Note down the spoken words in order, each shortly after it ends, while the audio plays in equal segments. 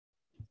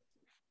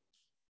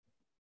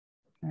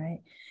All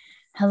right.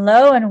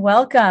 Hello and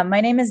welcome.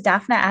 My name is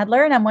Daphna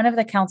Adler, and I'm one of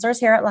the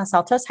counselors here at Los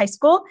Altos High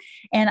School.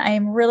 And I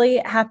am really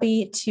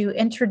happy to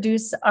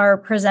introduce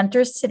our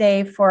presenters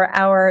today for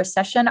our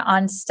session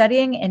on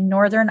studying in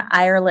Northern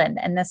Ireland.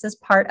 And this is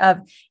part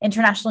of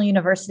International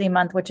University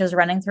Month, which is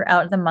running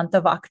throughout the month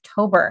of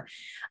October.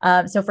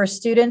 So for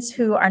students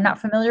who are not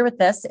familiar with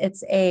this,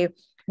 it's a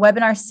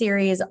webinar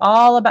series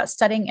all about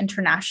studying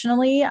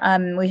internationally.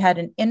 We had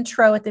an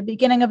intro at the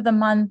beginning of the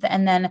month,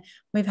 and then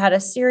we've had a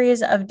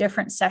series of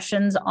different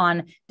sessions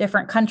on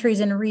different countries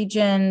and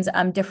regions,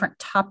 different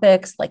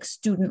topics like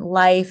student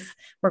life.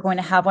 We're going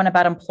to have one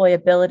about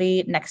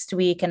employability next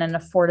week and an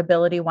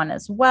affordability one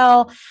as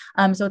well.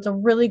 So it's a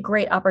really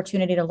great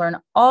opportunity to learn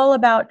all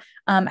about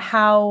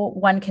how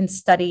one can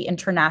study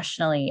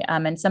internationally.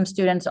 And some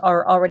students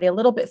are already a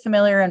little bit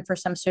familiar, and for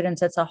some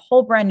students, it's a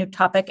whole brand new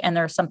topic, and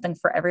there's something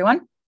for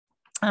everyone.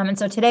 And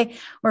so today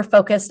we're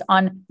focused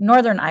on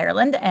Northern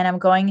Ireland, and I'm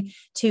going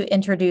to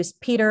introduce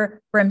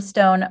Peter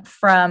Brimstone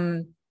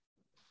from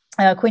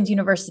Queen's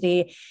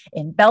University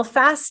in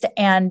Belfast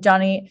and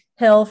Johnny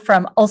Hill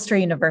from Ulster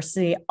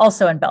University,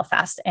 also in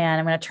Belfast. And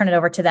I'm going to turn it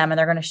over to them, and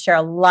they're going to share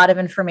a lot of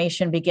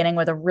information, beginning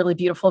with a really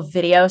beautiful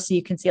video so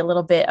you can see a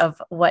little bit of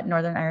what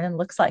Northern Ireland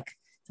looks like.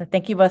 So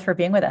thank you both for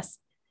being with us.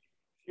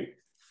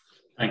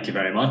 Thank you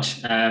very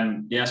much.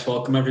 Yes,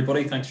 welcome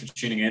everybody. Thanks for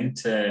tuning in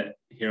to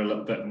hear a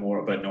little bit more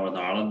about Northern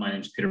Ireland. My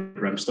name is Peter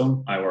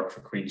Brimstone. I work for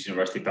Queen's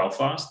University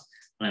Belfast,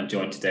 and I'm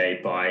joined today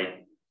by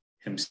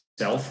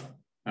himself.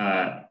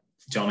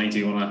 Johnny, do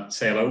you want to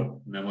say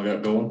hello, and then we'll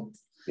get going?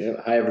 Yeah,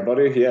 hi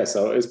everybody. Yeah,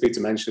 so as Peter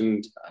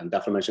mentioned, and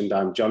Daphna mentioned,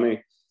 I'm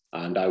Johnny,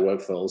 and I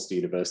work for Ulster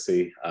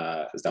University,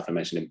 as Daphna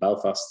mentioned, in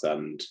Belfast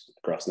and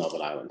across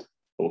Northern Ireland.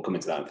 But we'll come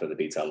into that in further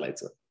detail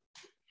later.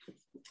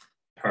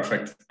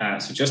 Perfect.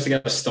 So just to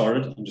get us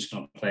started, I'm just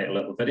going to play a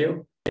little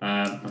video,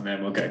 and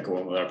then we'll get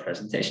going with our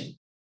presentation.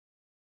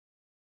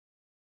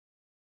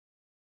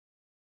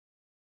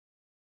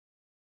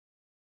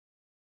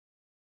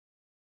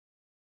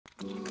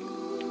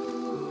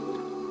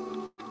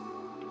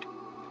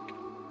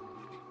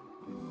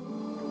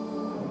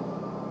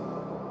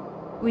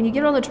 When you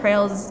get on the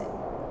trails,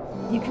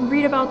 you can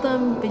read about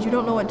them, but you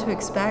don't know what to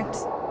expect.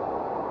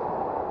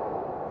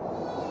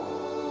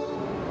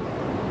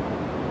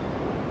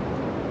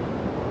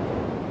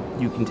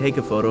 You can take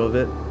a photo of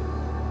it,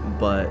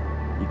 but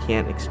you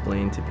can't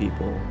explain to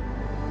people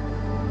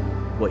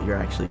what you're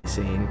actually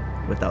seeing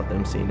without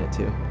them seeing it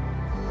too.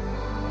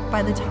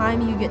 By the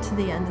time you get to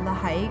the end of the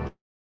hike,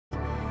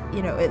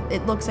 you know,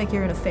 it looks like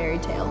you're in a fairy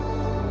tale.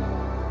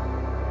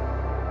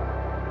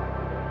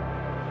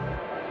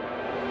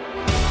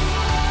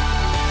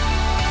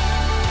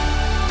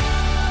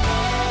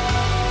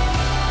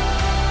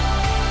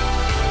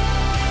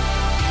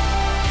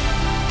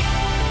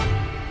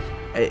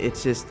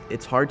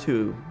 It's hard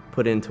to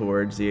put into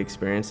words the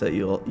experience that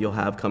you'll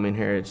have coming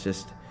here.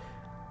 It's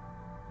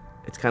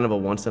kind of a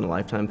once in a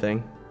lifetime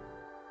thing.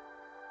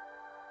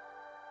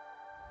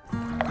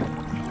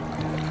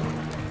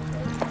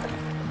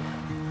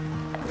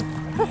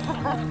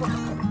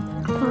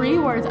 Three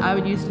words I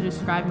would use to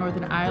describe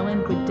Northern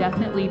Ireland would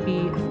definitely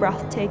be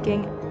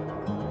breathtaking,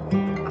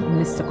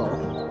 mystical,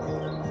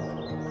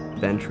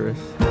 adventurous.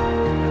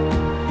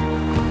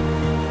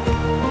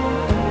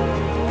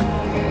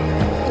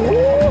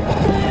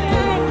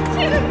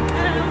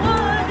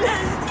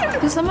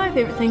 Some of my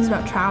favorite things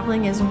about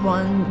traveling is,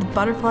 one, the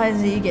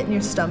butterflies that you get in your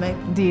stomach.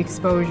 The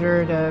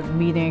exposure to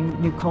meeting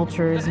new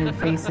cultures, new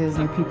faces,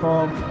 new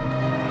people.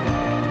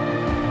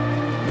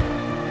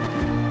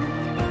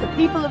 The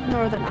people of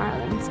Northern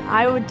Ireland,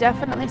 I would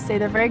definitely say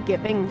they're very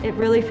giving. It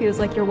really feels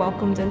like you're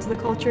welcomed into the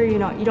culture. You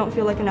don't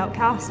feel like an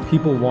outcast.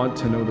 People want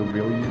to know the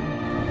real you.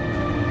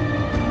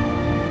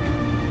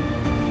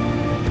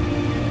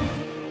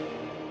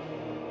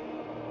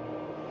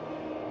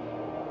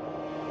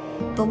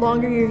 The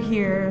longer you're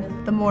here,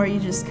 the more you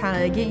just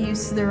kind of get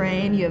used to the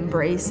rain, you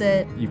embrace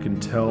it. You can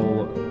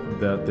tell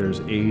that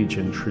there's age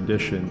and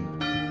tradition.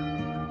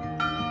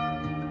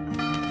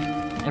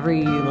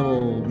 Every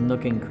little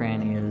nook and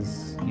cranny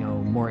is,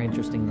 more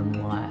interesting than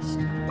the last.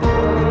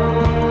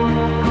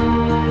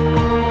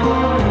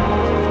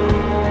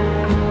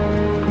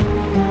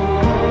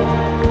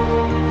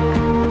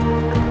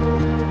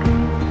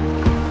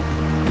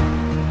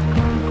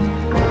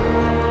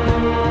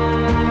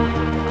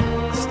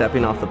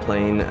 Stepping off the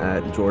plane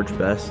at George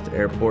Best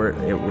Airport,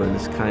 it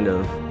was kind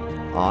of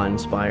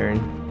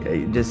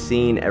awe-inspiring. Just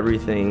seeing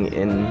everything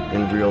in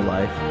real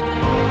life.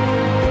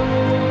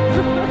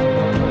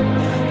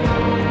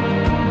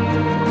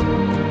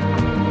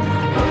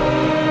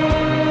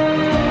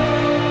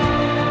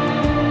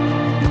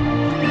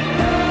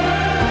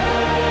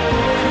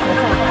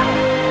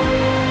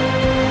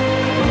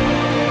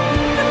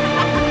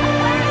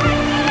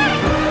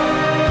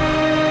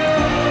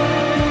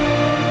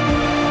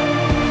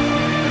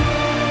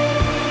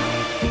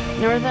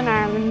 Northern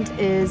Ireland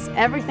is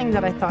everything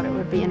that I thought it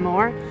would be and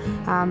more.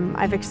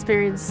 I've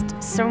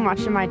experienced so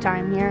much in my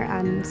time here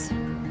and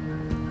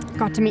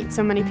got to meet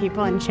so many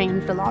people and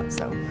changed a lot,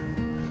 so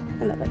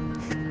I love it.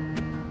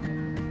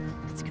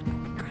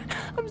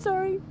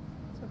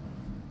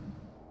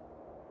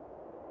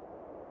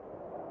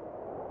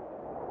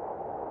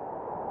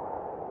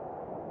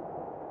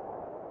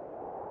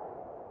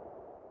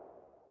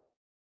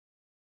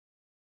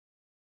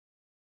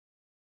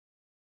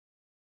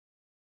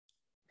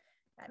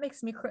 That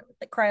makes me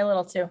cry a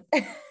little too.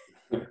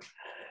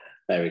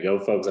 There we go,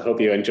 folks. I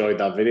hope you enjoyed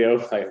that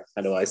video.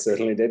 I know I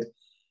certainly did.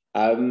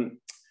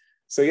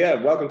 So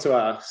yeah, welcome to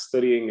our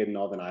Studying in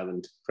Northern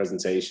Ireland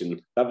presentation.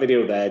 That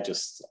video there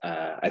just,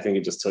 I think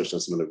it just touched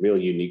on some of the real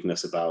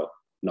uniqueness about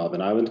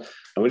Northern Ireland.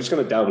 And we're just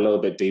going to delve a little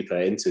bit deeper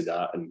into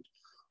that and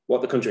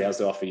what the country has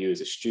to offer you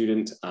as a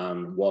student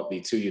and what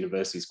the two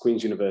universities,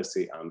 Queen's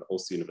University and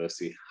Ulster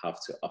University, have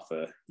to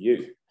offer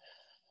you.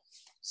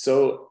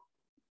 So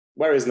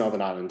where is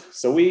Northern Ireland?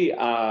 So we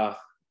are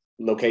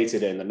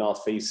located in the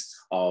northeast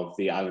of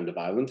the island of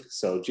Ireland.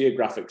 So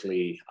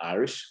geographically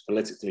Irish,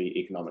 politically,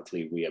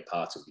 economically, we are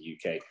part of the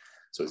UK.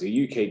 So it's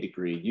a UK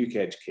degree, UK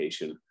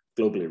education,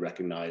 globally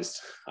recognized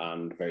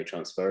and very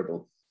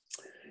transferable.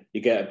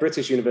 You get a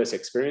British university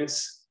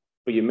experience,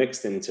 but you're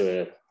mixed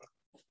into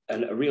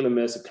a real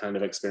immersive kind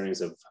of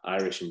experience of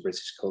Irish and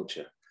British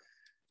culture.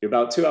 You're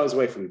about 2 hours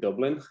away from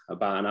Dublin,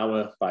 about an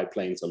hour by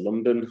plane to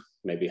London,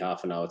 maybe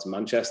half an hour to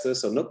Manchester.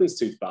 So nothing's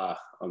too far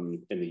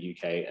in the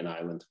UK and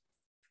Ireland.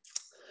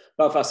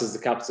 Belfast is the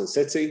capital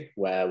city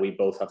where we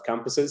both have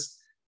campuses,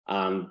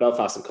 and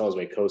Belfast and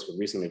Causeway Coast were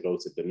recently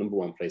voted the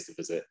 #1 place to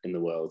visit in the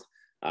world,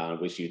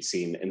 which you'd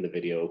seen in the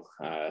video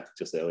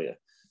just earlier.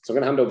 So I'm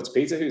going to hand over to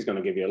Peter, who's going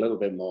to give you a little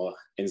bit more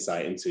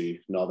insight into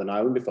Northern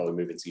Ireland before we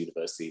move into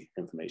university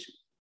information.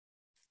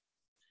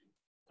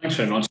 Thanks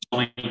very much,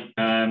 Johnny.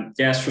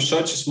 Yes, for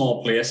such a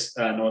small place,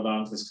 Northern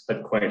Ireland has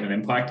had quite an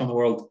impact on the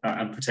world,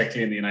 and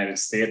particularly in the United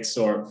States.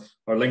 Our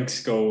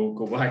links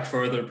go back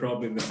further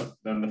probably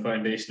than the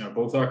foundation of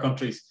both our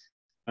countries.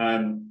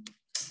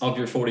 Of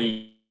your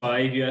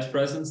 45 US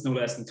presidents, no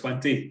less than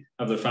 20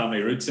 have their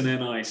family roots in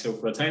NI. So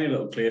for a tiny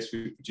little place,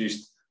 we've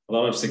produced a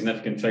lot of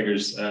significant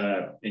figures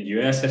in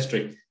US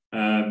history.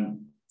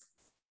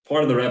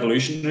 Part of the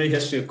revolutionary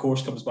history, of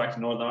course, comes back to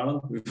Northern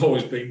Ireland. We've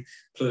always been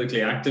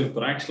politically active,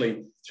 but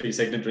actually 3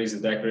 signatories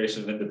of the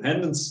Declaration of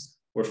Independence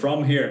were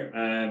from here.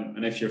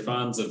 And if you're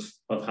fans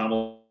of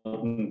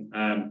Hamilton,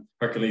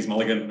 Hercules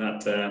Mulligan,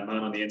 that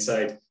man on the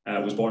inside,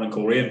 was born in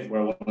Coleraine,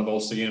 where one of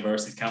Ulster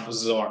University's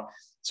campuses are.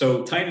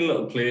 So tiny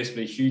little place, but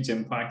a huge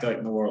impact out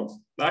in the world.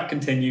 That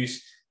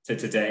continues to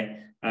today.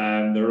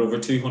 There are over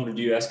 200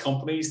 US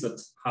companies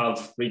that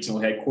have regional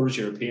headquarters,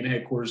 European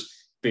headquarters,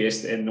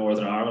 based in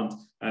Northern Ireland.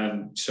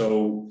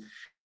 So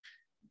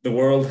the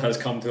world has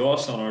come to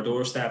us on our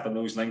doorstep, and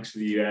those links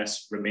with the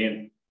US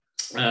remain.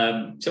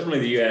 Similarly,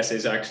 the US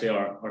is actually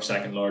our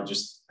second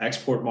largest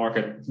export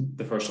market.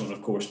 The first one,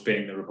 of course,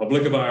 being the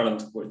Republic of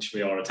Ireland, which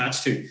we are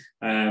attached to.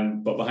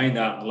 But behind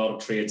that, a lot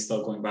of trade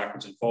still going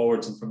backwards and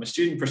forwards. And from a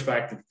student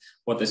perspective,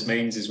 what this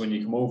means is when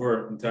you come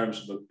over in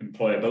terms of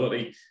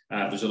employability,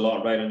 there's a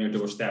lot right on your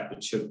doorstep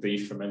that should be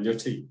familiar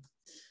to you.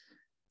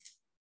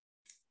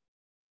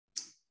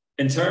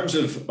 In terms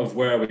of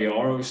where we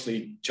are,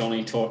 obviously,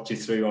 Johnny talked you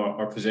through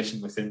our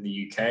position within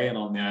the UK and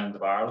on the island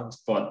of Ireland,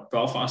 but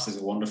Belfast is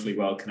a wonderfully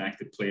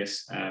well-connected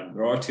place.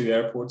 There are 2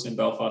 airports in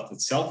Belfast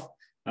itself,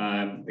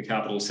 the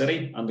capital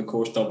city, and of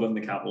course Dublin,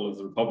 the capital of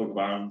the Republic of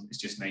Ireland, is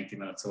just 90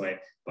 minutes away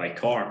by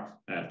car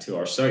to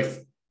our south.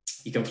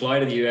 You can fly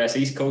to the US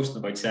East Coast in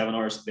about 7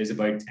 hours. It is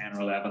about 10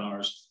 or 11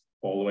 hours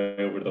all the way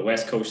over to the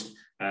West Coast,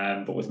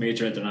 but with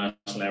major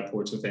international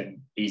airports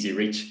within easy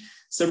reach.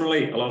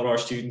 Similarly, a lot of our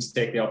students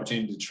take the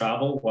opportunity to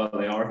travel while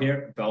they are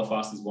here.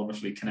 Belfast is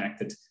wonderfully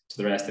connected to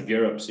the rest of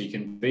Europe, so you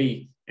can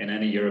be in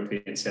any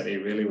European city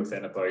really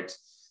within about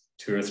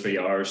 2 or 3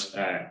 hours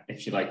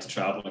if you like to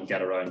travel and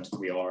get around.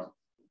 We are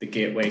the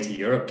gateway to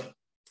Europe.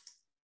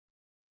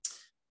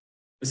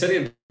 The city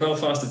of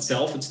Belfast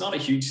itself, it's not a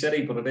huge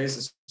city, but it is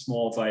a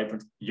small,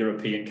 vibrant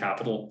European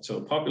capital. So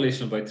a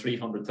population of about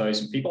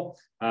 300,000 people.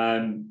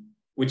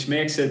 Which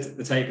makes it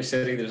the type of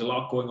city, there's a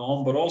lot going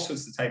on, but also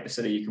it's the type of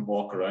city you can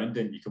walk around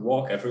in. You can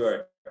walk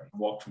everywhere. You can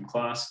walk from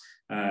class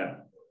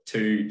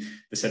to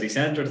the city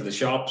centre, to the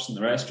shops and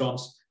the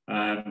restaurants.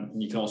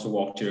 And you can also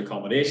walk to your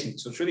accommodation.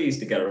 So it's really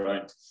easy to get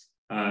around.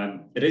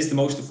 It is the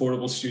most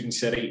affordable student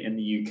city in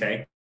the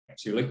UK.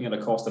 So you're looking at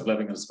a cost of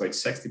living that's about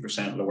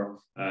 60% lower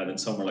than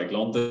somewhere like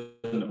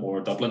London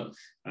or Dublin.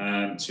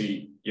 So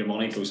your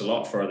money goes a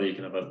lot further. You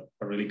can have a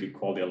really good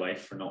quality of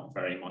life for not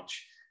very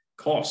much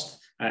cost.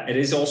 It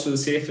is also the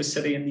safest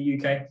city in the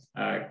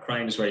UK.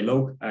 Crime is very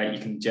low. You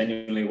can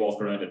genuinely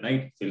walk around at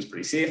night. It feels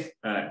pretty safe.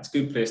 It's a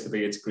good place to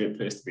be. It's a great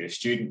place to be a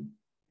student.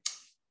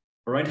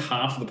 Around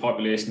half of the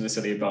population in the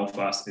city of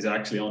Belfast is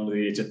actually under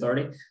the age of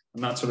 30,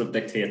 and that sort of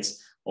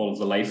dictates all of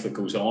the life that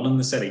goes on in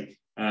the city.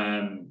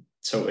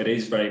 So it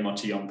is very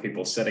much a young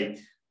people's city,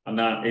 and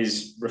that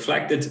is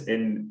reflected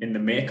in the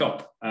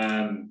makeup,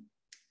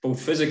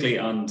 both physically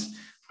and,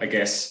 I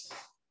guess,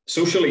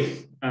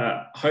 socially.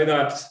 How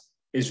that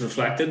is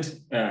reflected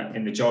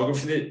in the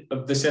geography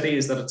of the city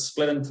is that it's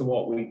split into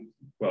what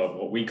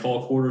we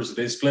call quarters. It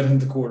is split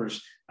into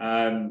quarters.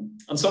 And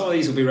some of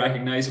these will be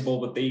recognizable,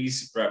 but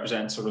these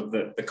represent sort of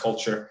the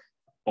culture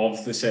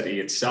of the city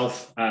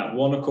itself.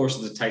 One, of course,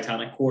 is the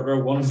Titanic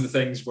Quarter. One of the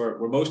things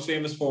we're most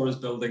famous for is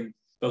building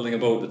building a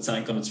boat that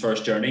sank on its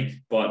first journey,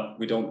 but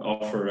we don't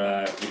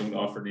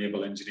offer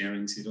naval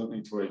engineering, so you don't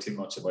need to worry too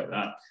much about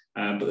that.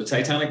 But the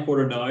Titanic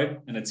Quarter now,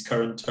 in its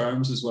current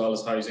terms, as well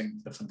as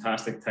housing the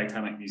fantastic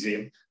Titanic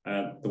Museum,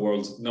 the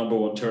world's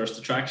 #1 tourist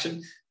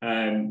attraction,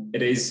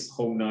 it is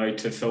home now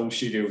to film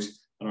studios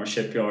and our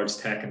shipyards,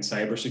 tech and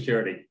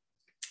cybersecurity.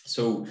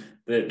 So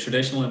the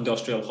traditional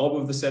industrial hub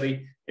of the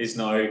city is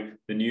now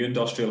the new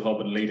industrial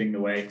hub and leading the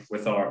way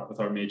with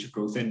our major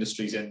growth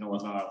industries in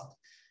Northern Ireland.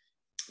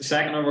 The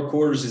second of our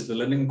quarters is the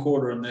Linen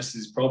Quarter, and this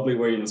is probably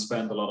where you'll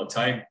spend a lot of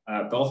time.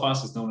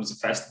 Belfast is known as a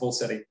festival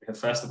city. We have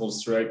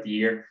festivals throughout the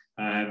year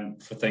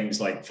for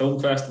things like film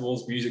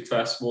festivals, music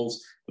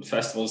festivals, but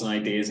festivals and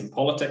ideas and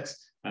politics,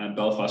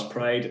 Belfast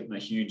Pride, and a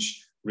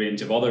huge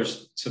range of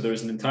others. So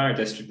there's an entire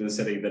district of the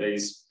city that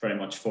is very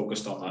much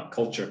focused on that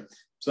culture.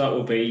 So that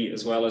will be,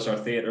 as well as our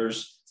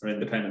theatres, our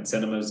independent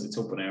cinemas, its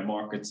open air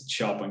markets, its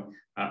shopping,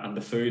 and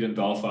the food in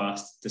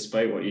Belfast,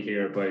 despite what you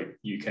hear about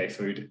UK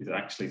food, is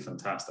actually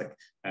fantastic,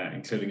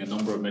 including a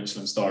number of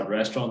Michelin-starred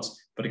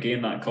restaurants. But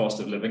again, that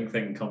cost of living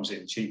thing comes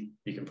in cheap.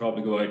 You can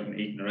probably go out and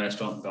eat in a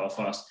restaurant in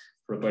Belfast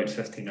for about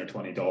 $15 or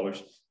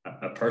 $20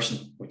 a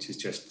person, which is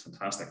just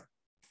fantastic.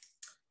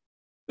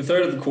 The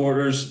third of the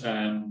quarters,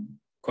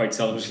 quite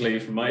selfishly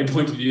from my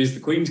point of view, is the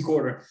Queen's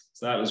Quarter.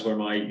 So that is where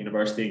my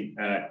university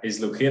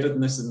is located,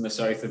 and this is in the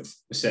south of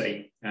the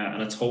city,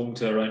 and it's home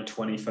to around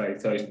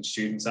 25,000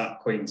 students at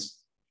Queen's.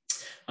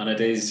 And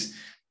it is,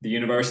 the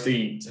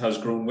university has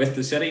grown with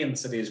the city, and the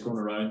city has grown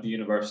around the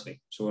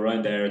university. So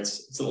around there,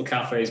 it's little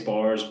cafes,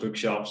 bars,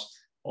 bookshops,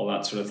 all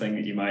that sort of thing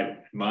that you might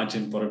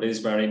imagine, but it is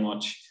very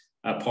much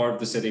a part of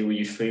the city where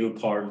you feel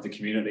part of the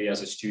community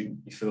as a student.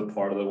 You feel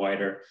part of the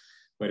wider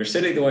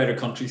city, the wider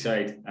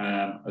countryside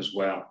as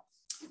well.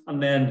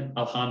 And then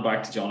I'll hand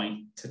back to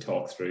Johnny to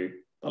talk through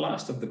the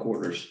last of the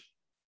quarters.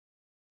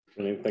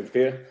 Brilliant, thank you,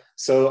 Peter.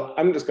 So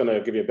I'm just going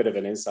to give you a bit of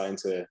an insight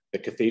into the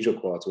Cathedral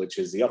Quarter, which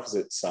is the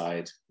opposite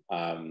side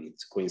to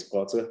Queen's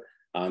Quarter,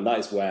 and that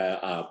is where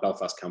our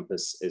Belfast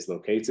campus is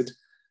located.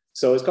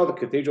 So it's called the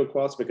Cathedral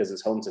Quarter because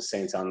it's home to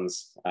St.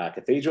 Anne's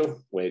Cathedral,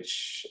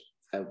 which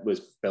was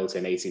built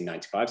in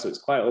 1895, so it's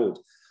quite old.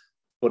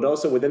 But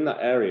also within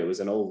that area was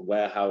an old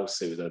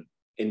warehouse. It was an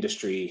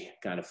industry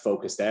kind of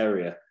focused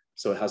area.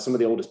 So it has some of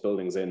the oldest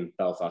buildings in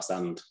Belfast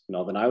and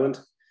Northern Ireland.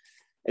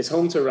 It's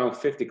home to around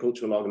 50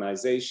 cultural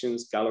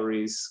organisations,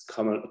 galleries,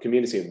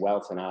 community of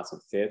wealth and art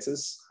and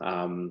theatres.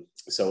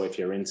 So if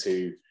you're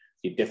into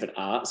your different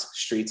arts,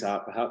 street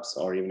art perhaps,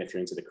 or even if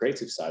you're into the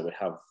creative side, we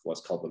have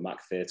what's called the Mac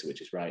Theatre,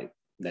 which is right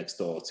next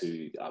door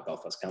to our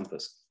Belfast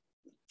campus.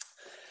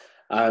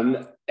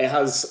 It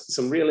has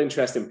some real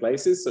interesting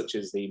places, such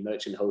as the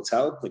Merchant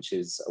Hotel, which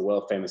is a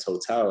world famous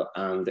hotel,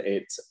 and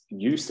it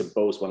used to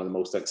boast one of the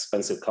most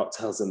expensive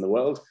cocktails in the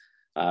world,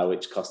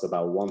 which cost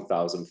about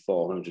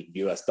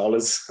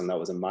 $1,400 and that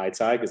was a Mai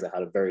Tai, because it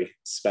had a very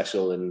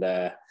special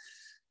and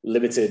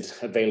limited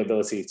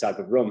availability type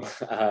of rum.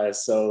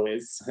 So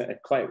it's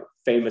quite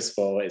famous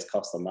for its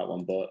cost on that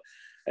one, but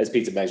as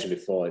Peter mentioned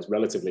before, it's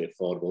relatively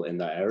affordable in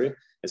that area.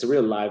 It's a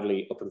real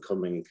lively,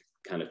 up-and-coming,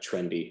 kind of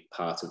trendy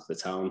part of the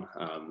town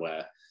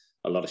where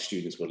a lot of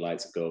students would like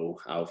to go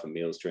out for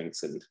meals,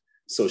 drinks, and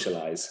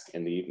socialize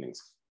in the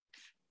evenings.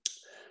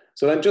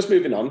 So then just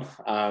moving on,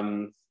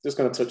 just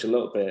going to touch a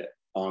little bit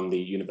on the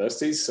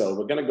universities. So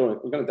we're going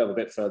to delve a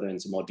bit further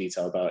into more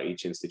detail about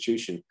each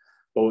institution.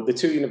 But the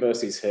two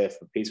universities here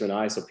for Peter and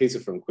I, so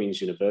Peter from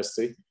Queen's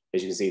University,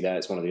 as you can see there,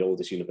 it's one of the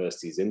oldest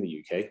universities in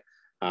the UK.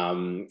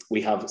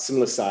 We have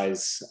similar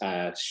size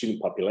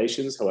student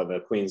populations. However,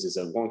 Queen's is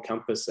at one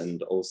campus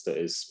and Ulster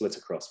is split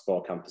across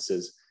 4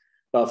 campuses.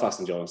 Belfast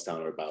and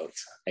Johnstown are about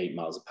 8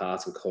 miles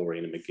apart, and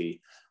Coleraine and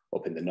Magee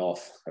up in the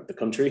north of the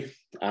country.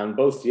 And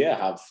both,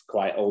 have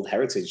quite old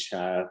heritage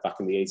back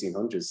in the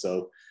 1800s.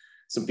 So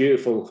some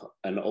beautiful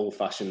and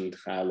old-fashioned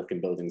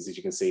looking buildings, as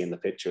you can see in the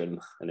picture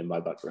and in my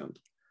background.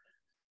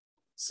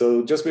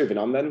 So just moving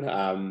on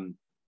then,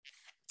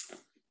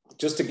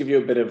 just to give you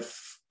a bit of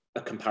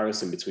a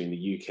comparison between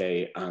the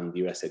UK and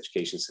the US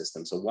education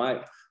system. So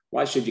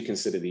why should you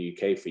consider the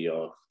UK for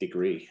your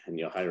degree and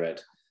your higher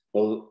ed?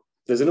 Well,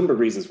 there's a number of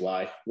reasons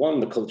why. One,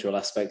 the cultural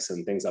aspects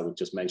and things that we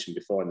just mentioned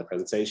before in the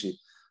presentation,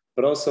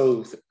 but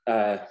also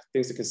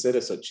things to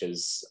consider, such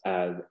as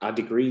our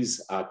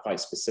degrees are quite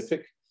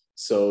specific.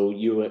 So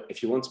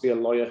if you want to be a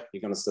lawyer,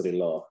 you're going to study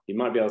law. You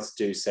might be able to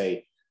do,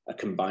 say, a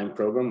combined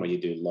program where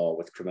you do law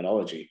with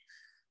criminology.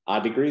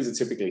 Our degrees are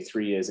typically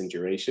 3 years in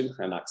duration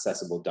and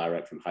accessible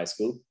direct from high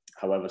school.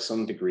 However,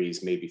 some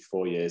degrees may be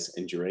 4 years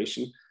in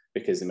duration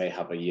because they may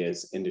have a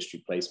year's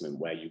industry placement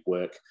where you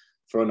work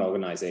for an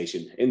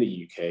organization in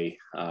the UK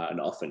and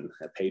often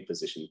a paid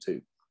position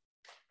too.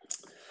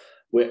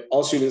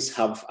 All students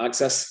have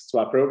access to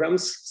our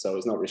programs, so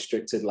it's not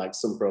restricted like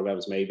some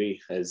programs may be,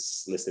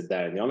 as listed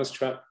there in the honours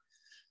track.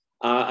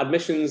 Our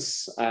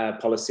admissions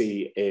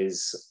policy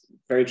is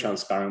very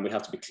transparent. We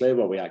have to be clear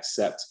what we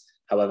accept.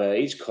 However,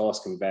 each course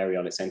can vary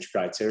on its entry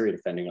criteria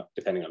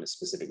depending on its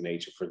specific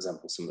nature. For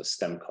example, some of the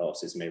STEM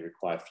courses may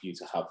require for you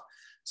to have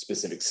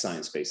specific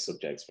science-based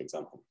subjects, for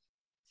example.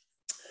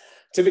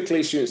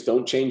 Typically, students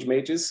don't change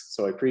majors.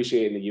 So I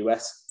appreciate in the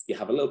US, you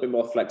have a little bit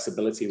more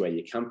flexibility where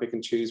you can pick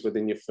and choose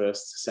within your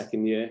first,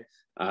 second year.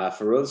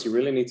 For us, you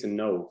really need to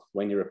know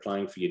when you're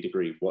applying for your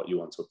degree, what you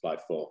want to apply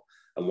for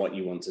and what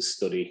you want to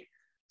study.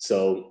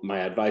 So my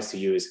advice to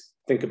you is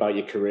think about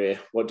your career.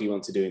 What do you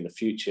want to do in the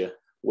future?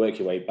 Work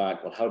your way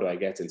back. Well, how do I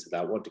get into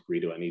that? What degree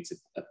do I need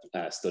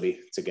to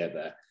study to get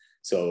there?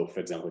 So for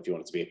example, if you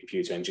want to be a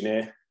computer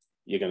engineer,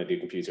 you're going to do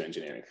computer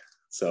engineering.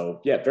 So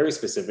yeah, very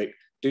specific.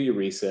 Do your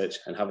research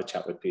and have a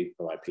chat with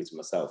people like Peter and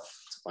myself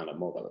to find out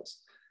more about those.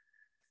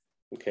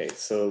 Okay,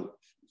 so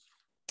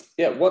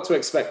yeah, what to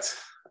expect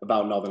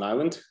about Northern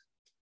Ireland.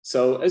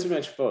 So as we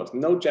mentioned before,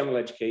 no general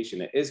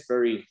education. It is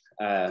very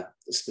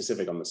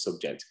specific on the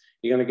subject.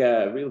 You're going to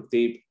get a real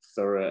deep,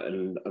 thorough,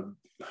 and a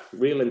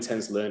real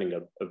intense learning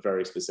of a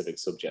very specific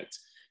subject.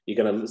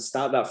 You're going to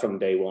start that from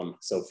day one.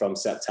 So from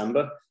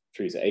September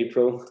through to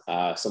April.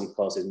 Some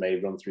courses may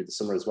run through the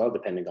summer as well,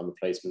 depending on the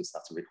placements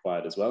that are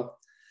required as well.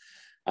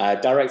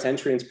 Direct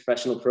entry into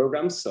professional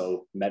programs,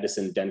 so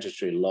medicine,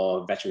 dentistry,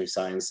 law, veterinary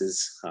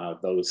sciences,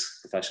 those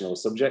professional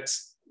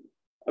subjects.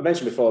 I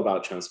mentioned before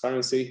about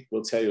transparency.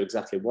 We'll tell you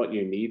exactly what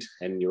you need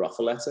in your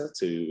offer letter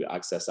to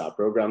access our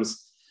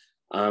programs.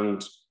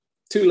 And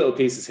two little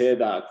pieces here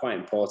that are quite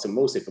important,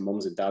 mostly for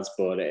mums and dads,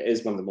 but it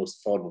is one of the most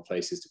affordable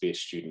places to be a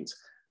student,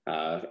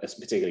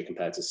 particularly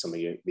compared to some of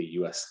the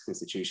US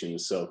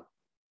institutions. So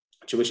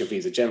tuition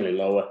fees are generally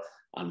lower,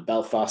 and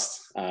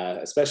Belfast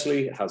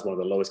especially has one of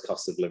the lowest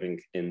costs of living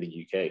in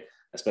the UK,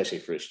 especially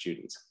for a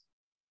student.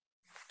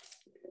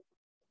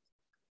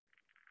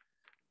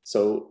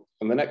 So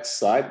on the next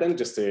slide then,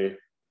 just to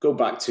go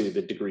back to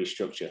the degree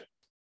structure.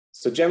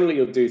 So generally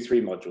you'll do 3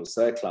 modules,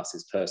 they're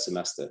classes per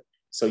semester.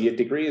 So your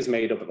degree is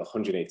made up of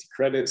 180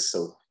 credits,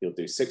 so you'll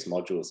do 6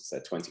 modules, so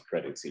 20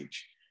 credits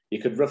each. You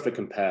could roughly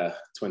compare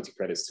 20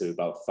 credits to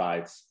about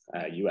 5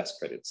 US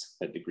credits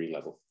at degree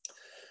level.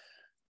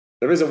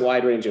 There is a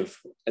wide range of,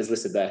 as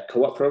listed there,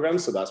 co-op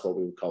programs. So that's what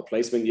we would call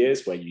placement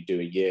years, where you do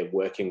a year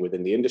working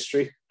within the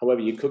industry. However,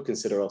 you could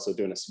consider also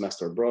doing a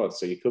semester abroad.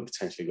 So you could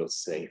potentially go to,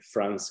 say,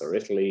 France or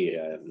Italy,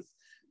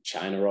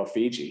 China or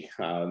Fiji.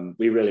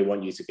 We really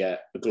want you to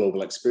get a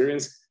global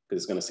experience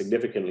because it's going to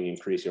significantly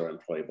increase your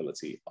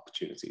employability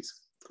opportunities.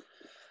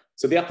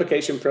 So the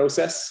application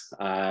process,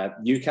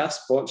 UCAS,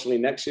 fortunately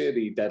next year,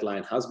 the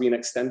deadline has been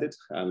extended,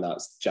 and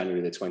that's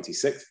January the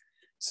 26th.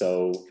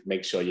 So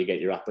make sure you get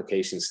your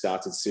application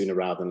started sooner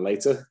rather than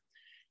later.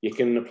 You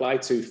can apply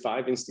to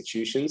 5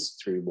 institutions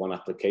through 1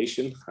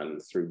 application and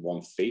through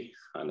 1 fee,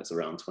 and it's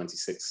around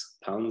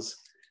 £26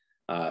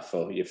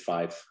 for your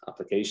 5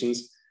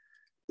 applications.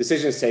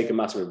 Decisions take a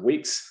matter of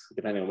weeks,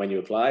 depending on when you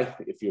apply.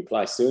 If you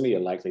apply sooner, you're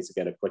likely to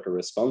get a quicker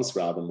response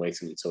rather than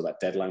waiting until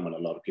that deadline when a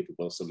lot of people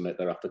will submit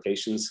their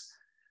applications.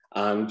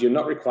 And you're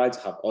not required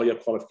to have all your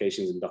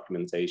qualifications and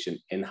documentation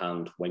in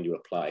hand when you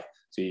apply.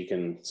 So you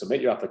can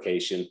submit your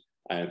application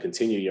and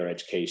continue your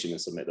education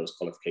and submit those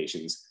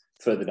qualifications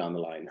further down the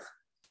line.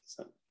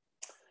 So,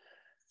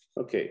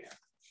 okay,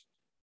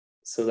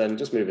 so then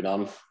just moving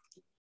on,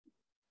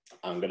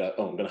 I'm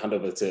gonna hand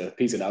over to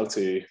Peter now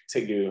to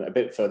take you a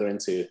bit further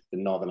into the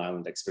Northern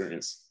Ireland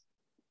experience.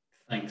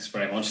 Thanks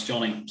very much,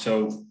 Johnny.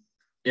 So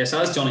yes,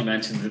 as Johnny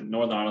mentioned,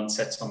 Northern Ireland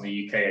sits on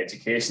the UK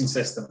education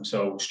system.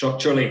 So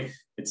structurally,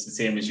 it's the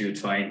same as you would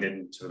find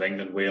in sort of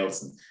England,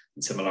 Wales,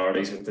 and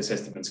similarities with the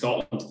system in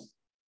Scotland.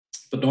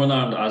 But Northern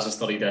Ireland as a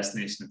study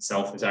destination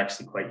itself is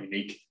actually quite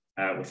unique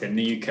within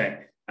the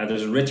UK.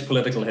 There's a rich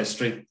political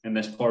history in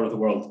this part of the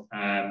world,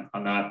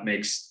 and that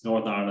makes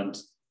Northern Ireland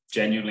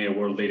genuinely a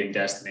world-leading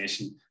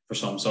destination for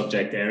some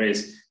subject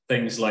areas.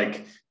 Things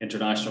like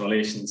international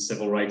relations,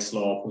 civil rights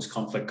law,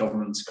 post-conflict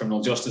governance,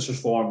 criminal justice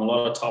reform, a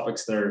lot of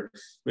topics that are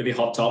really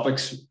hot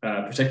topics,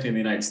 particularly in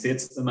the United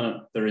States at the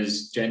minute. There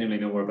is genuinely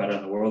nowhere better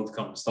in the world to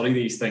come and study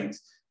these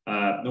things.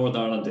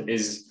 Northern Ireland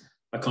is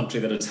a country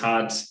that has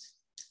had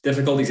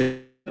difficulties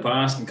in the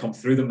past and come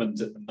through them, and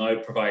now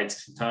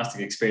provides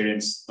fantastic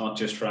experience, not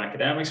just for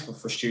academics,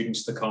 but for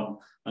students to come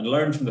and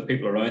learn from the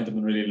people around them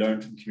and really learn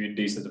from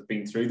communities that have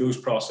been through those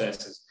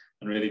processes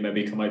and really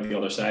maybe come out the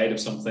other side of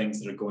some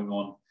things that are going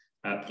on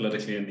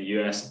politically in the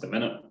US at the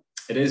minute.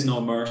 It is an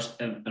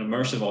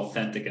immersive,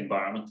 authentic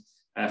environment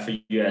for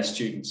US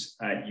students.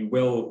 You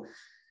will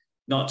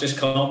not just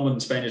come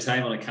and spend your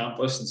time on a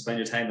campus and spend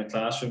your time in a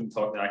classroom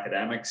talking to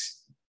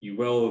academics. You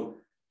will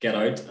get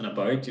out and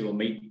about, you will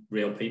meet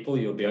real people,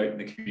 you'll be out in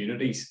the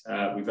communities.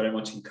 We very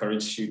much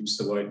encourage students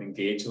to go out and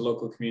engage the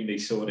local community,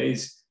 so it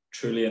is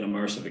truly an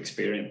immersive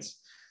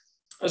experience.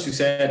 As we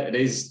said, it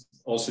is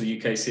also the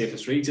UK's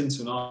safest region,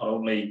 so not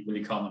only will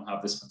you come and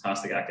have this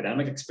fantastic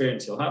academic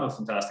experience, you'll have a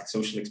fantastic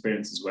social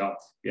experience as well.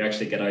 You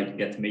actually get out and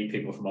get to meet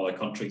people from other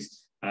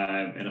countries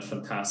in a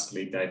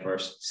fantastically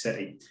diverse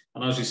city.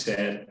 And as we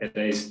said, it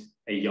is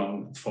a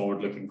young,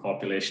 forward-looking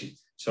population.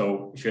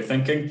 So if you're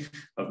thinking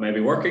of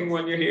maybe working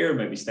when you're here,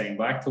 maybe staying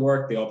back to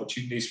work, the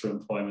opportunities for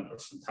employment are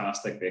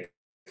fantastic. The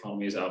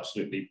economy is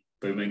absolutely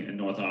booming in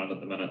Northern Ireland at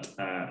the minute,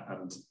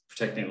 and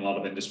particularly in a lot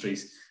of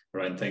industries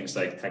around things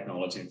like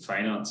technology and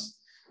finance.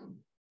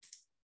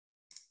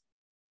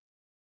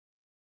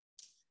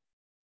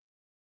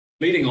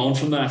 leading on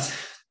from that,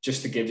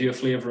 just to give you a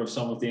flavour of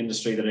some of the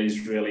industry that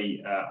is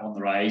really on the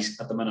rise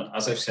at the minute,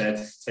 as I've said,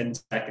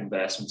 fintech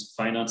investments,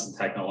 finance and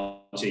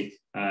technology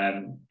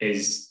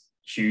is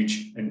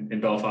huge in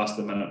Belfast at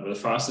the minute. We're the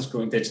fastest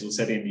growing digital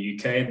city in the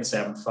UK and the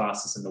 7th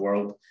fastest in the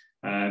world.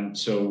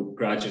 So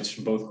graduates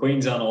from both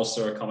Queen's and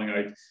Ulster are coming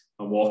out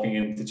and walking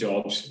into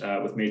jobs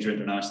with major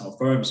international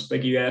firms,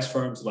 big US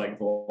firms like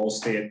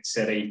Allstate,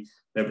 Citi,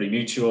 Liberty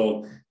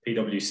Mutual,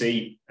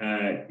 PwC,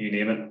 you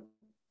name it.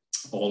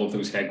 All of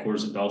those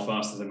headquarters in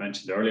Belfast, as I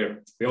mentioned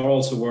earlier. We are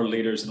also world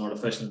leaders in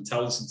artificial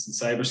intelligence and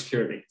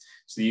cybersecurity.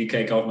 So the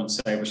UK government's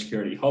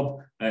cybersecurity hub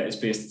is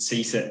based at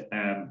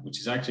CSIT, which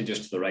is actually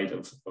just to the right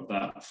of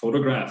that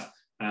photograph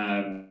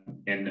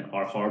in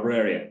our harbour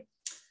area.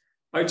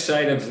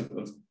 Outside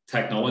of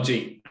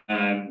technology,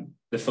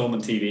 the film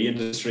and TV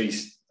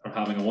industries are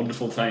having a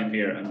wonderful time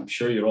here. I'm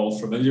sure you're all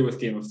familiar with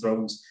Game of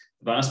Thrones.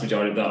 The vast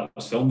majority of that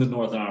was filmed in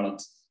Northern Ireland.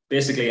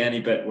 Basically, any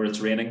bit where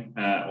it's raining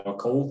or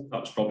cold,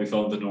 that was probably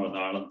filmed in Northern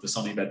Ireland. The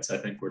sunny bits, I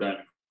think, were down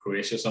in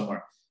Croatia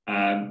somewhere.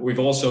 We've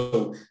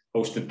also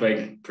hosted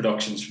big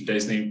productions from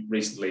Disney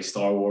recently,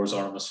 Star Wars,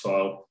 Artemis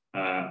Fowl,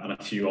 and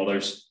a few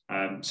others.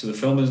 So the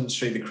film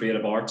industry, the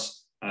creative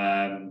arts,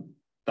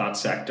 that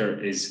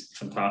sector is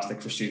fantastic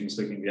for students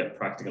looking to get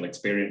practical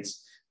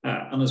experience.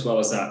 And as well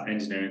as that,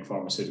 engineering,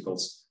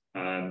 pharmaceuticals,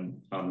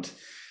 and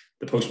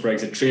the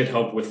post-Brexit trade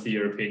hub with the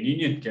European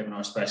Union, given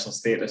our special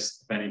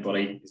status, if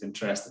anybody is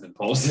interested in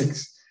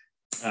politics.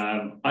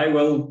 I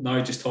will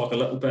now just talk a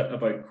little bit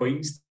about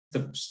Queen's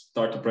to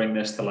start to bring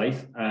this to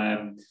life.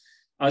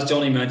 As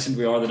Johnny mentioned,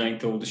 we are the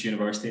 9th oldest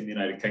university in the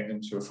United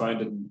Kingdom. So we were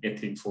founded in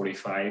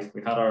 1845.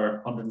 We had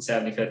our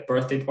 175th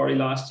birthday party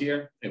last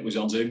year. It was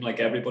on Zoom like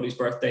everybody's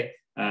birthday,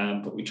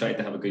 but we tried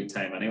to have a good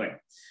time anyway.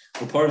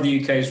 We're part of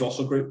the UK's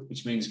Russell Group,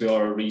 which means we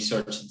are a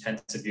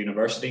research-intensive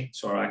university.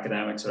 So our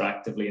academics are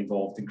actively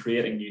involved in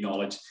creating new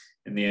knowledge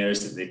in the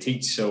areas that they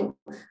teach. So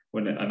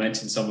when I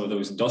mentioned some of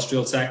those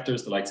industrial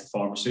sectors, the likes of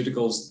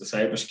pharmaceuticals, the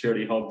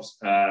cybersecurity hubs,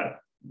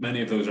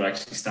 many of those are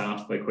actually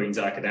staffed by Queen's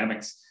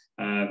academics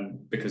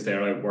because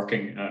they're out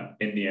working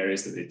in the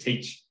areas that they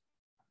teach.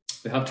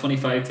 We have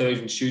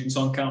 25,000 students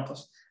on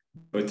campus.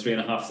 About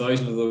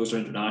 3,500 of those are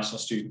international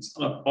students.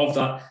 And of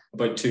that,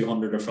 about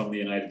 200 are from the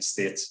United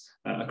States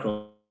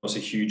across a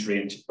huge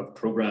range of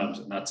programs,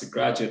 and that's at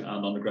graduate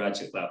and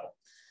undergraduate level.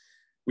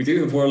 We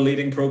do have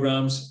world-leading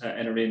programs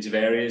in a range of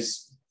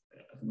areas.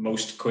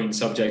 Most Queen's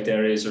subject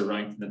areas are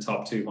ranked in the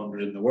top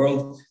 200 in the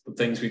world, but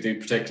things we do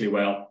particularly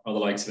well are the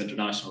likes of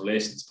international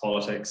relations,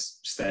 politics,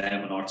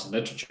 STEM, and arts and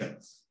literature.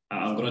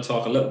 I'm going to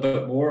talk a little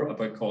bit more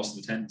about cost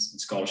of attendance and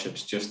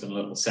scholarships just in a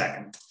little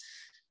second.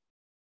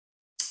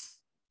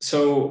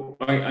 So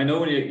I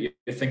know when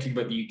you're thinking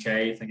about the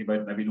UK, thinking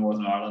about maybe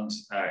Northern Ireland,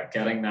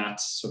 getting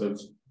that sort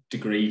of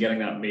degree, getting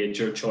that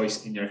major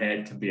choice in your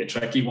head can be a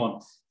tricky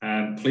one.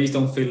 Please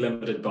don't feel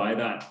limited by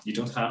that. You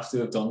don't have to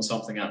have done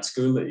something at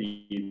school that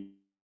you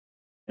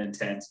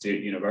intend to do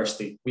at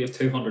university. We have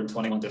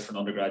 221 different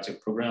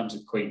undergraduate programs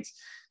at Queen's,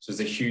 so there's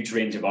a huge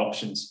range of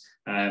options.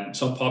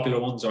 Some popular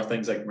ones are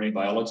things like marine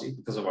biology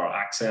because of our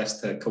access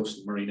to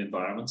coastal marine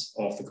environments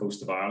off the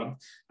coast of Ireland.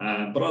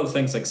 But other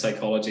things like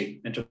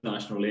psychology,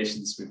 international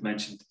relations, we've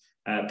mentioned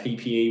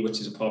PPE, which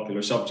is a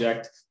popular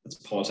subject. That's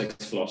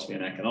politics, philosophy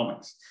and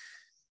economics.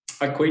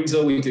 At Queen's,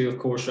 though, we do, of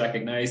course,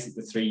 recognise that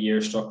the 3-year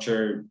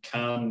structure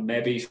can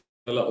maybe feel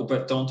a little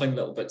bit daunting, a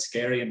little bit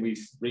scary, and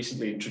we've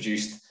recently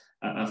introduced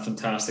a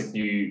fantastic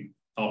new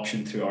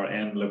option through our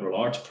M Liberal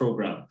Arts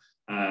programme.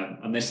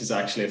 And this is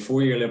actually a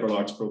 4-year liberal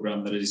arts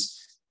programme that is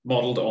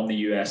modelled on the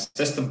US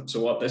system. So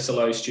what this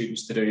allows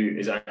students to do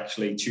is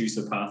actually choose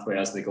the pathway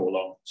as they go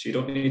along. So you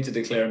don't need to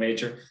declare a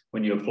major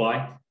when you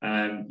apply.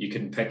 You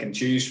can pick and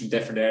choose from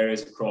different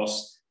areas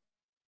across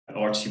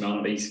arts,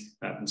 humanities,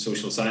 and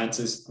social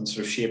sciences, and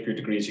sort of shape your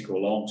degree as you go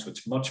along. So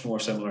it's much more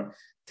similar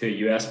to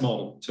a US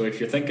model. So if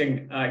you're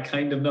thinking, I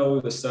kind of know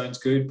this sounds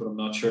good, but I'm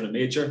not sure in a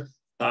major,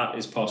 that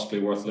is possibly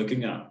worth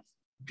looking at.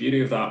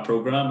 Beauty of that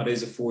program, it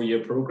is a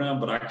 4-year program,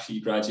 but actually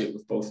you graduate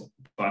with both a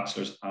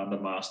bachelor's and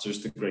a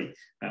master's degree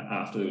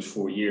after those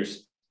 4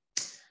 years.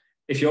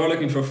 If you are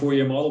looking for a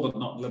 4-year model but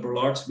not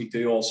liberal arts, we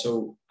do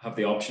also have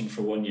the option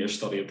for 1 year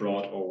study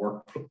abroad or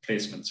work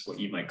placements, what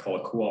you might call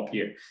a co-op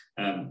year.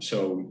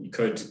 So you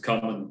could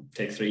come and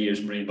take 3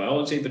 years marine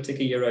biology, but take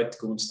a year out to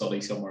go and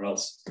study somewhere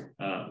else,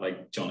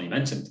 like Johnny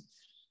mentioned.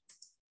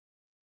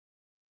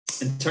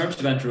 In terms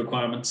of entry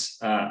requirements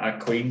at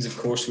Queen's, of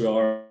course, we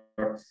are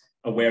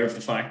aware of the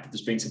fact that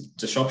there's been some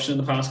disruption in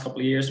the past couple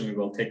of years, and we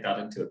will take that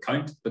into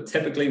account. But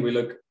typically we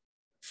look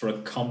for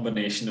a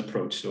combination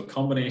approach. So a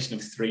combination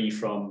of 3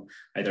 from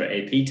either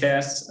AP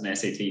tests, an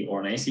SAT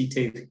or an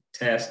ACT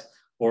test,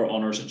 or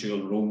honours and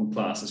dual enrollment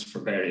classes for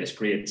various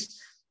grades.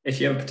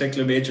 If you have a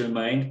particular major in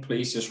mind,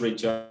 please just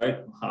reach out.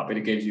 I'm happy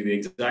to give you the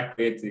exact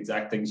grades, the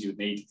exact things you would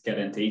need to get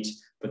into each.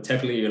 But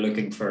typically you're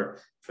looking for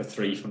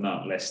 3 from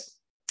that list.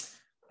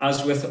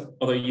 As with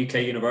other UK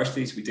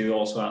universities, we do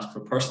also ask for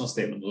a personal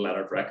statement and a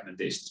letter of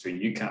recommendation through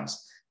UCAS.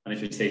 And if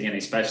you're taking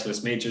any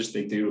specialist majors,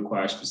 they do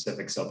require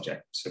specific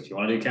subjects. So if you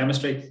want to do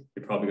chemistry,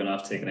 you're probably going to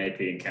have to take an AP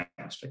in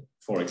chemistry,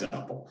 for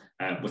example.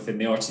 Within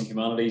the arts and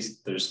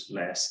humanities, there's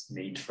less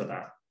need for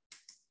that.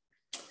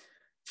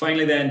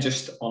 Finally, then,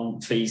 just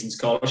on fees and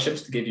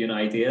scholarships, to give you an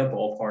idea,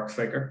 ballpark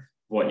figure,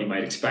 what you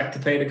might expect to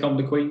pay to come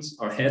to Queen's,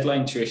 our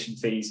headline tuition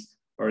fees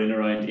are in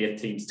around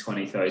 £18,000 to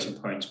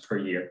 £20,000 per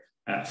year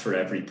for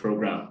every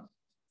programme.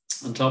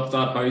 On top of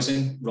that,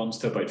 housing runs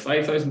to about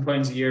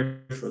 £5,000 a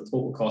year for a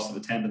total cost of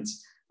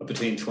attendance of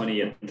between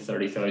 £28,000 and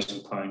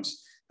 £30,000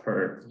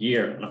 per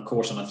year. And of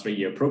course, on a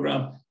 3-year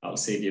programme, that'll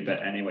save you a bit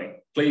anyway.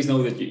 Please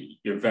know that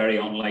you're very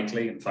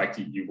unlikely, in fact,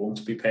 you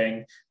won't be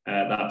paying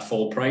that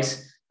full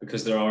price,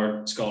 because there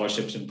are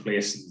scholarships in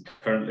place, and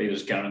currently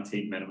there's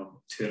guaranteed minimum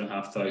of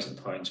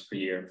 £2,500 per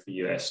year for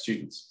US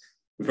students.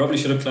 We probably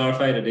should have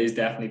clarified it is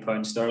definitely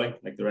pound sterling,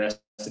 like the rest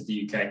of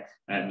the UK,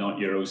 and not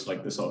euros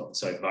like the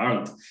south of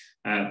Ireland.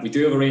 We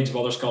do have a range of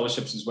other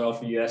scholarships as well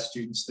for US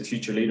students. The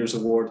Future Leaders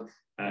Award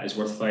is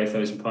worth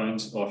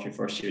 £5,000 off your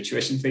first year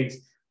tuition fees.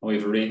 And we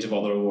have a range of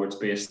other awards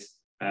based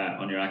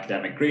on your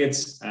academic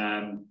grades,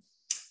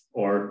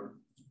 or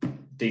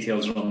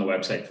details are on the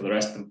website for the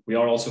rest of them. We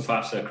are also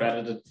FAFSA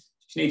accredited.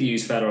 If you need to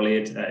use federal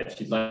aid, if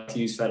you'd like to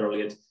use federal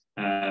aid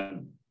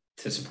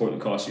to support the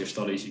cost of your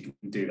studies, you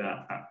can do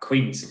that at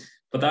Queen's.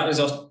 But that is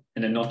us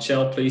in a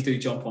nutshell. Please do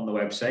jump on the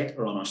website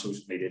or on our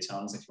social media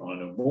channels if you want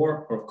to know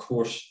more, or of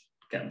course,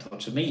 get in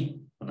touch with me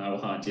and I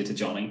will hand you to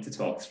Johnny to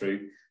talk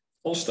through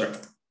Ulster.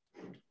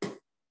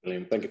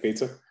 Brilliant, thank you,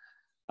 Peter.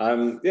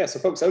 So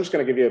folks, I'm just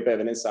going to give you a bit of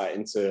an insight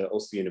into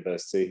Ulster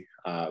University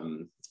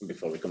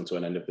before we come to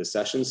an end of this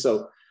session.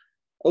 So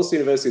Ulster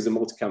University is a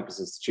multi-campus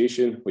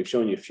institution. We've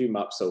shown you a few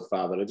maps so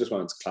far, but I just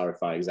wanted to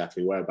clarify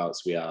exactly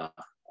whereabouts we are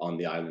on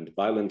the island of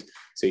Ireland.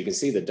 So you can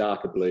see the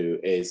darker blue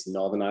is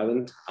Northern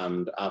Ireland,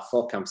 and our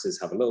 4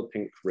 campuses have a little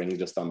pink ring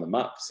just on the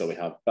map. So we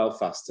have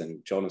Belfast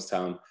and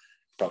Jonestown,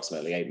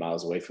 approximately 8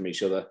 miles away from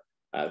each other.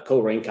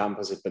 Coleraine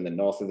campus up in the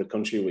north of the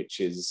country, which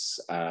is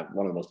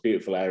one of the most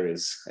beautiful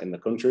areas in the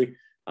country,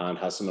 and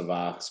has some of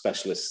our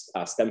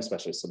STEM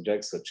specialist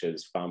subjects, such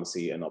as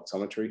pharmacy and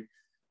optometry.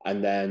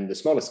 And then the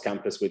smallest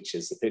campus, which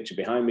is the picture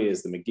behind me,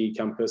 is the Magee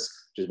campus,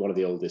 which is one of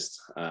the oldest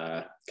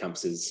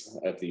campuses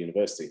of the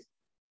university.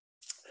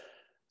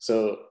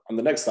 So on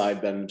the next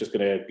slide, then, I'm just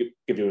going to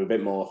give you a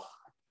bit more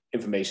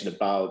information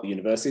about the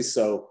university.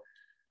 So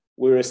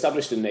we were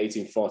established in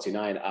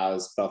 1849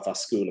 as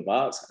Belfast School of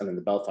Art, and then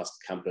the Belfast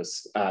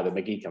campus, the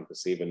Magee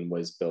campus even,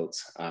 was built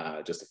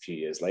just a few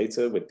years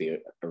later, with the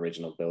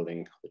original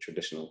building, the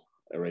traditional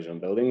original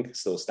building,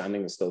 still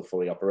standing and still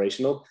fully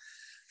operational.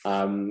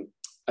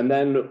 And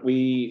then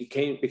we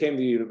became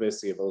the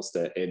University of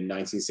Ulster in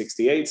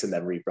 1968, and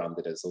then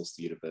rebranded as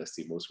Ulster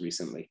University most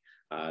recently.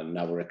 And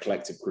now we're a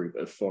collective group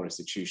of 4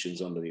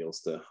 institutions under the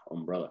Ulster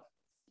umbrella.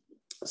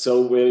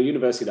 So we're a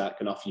university that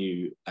can offer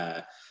you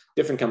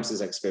different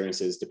campuses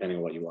experiences depending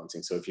on what you're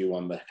wanting. So if you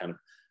want the kind of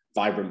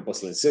vibrant,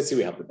 bustling city,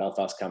 we have the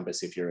Belfast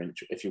campus. If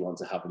you want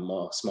to have a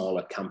more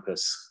smaller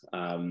campus,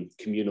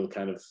 communal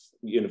kind of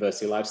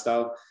university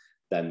lifestyle,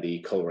 then the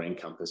Coleraine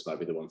campus might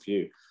be the one for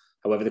you.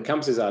 However, the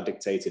campuses are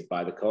dictated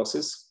by the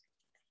courses.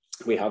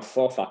 We have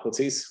 4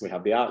 faculties. We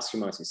have the Arts,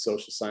 Humanities,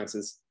 Social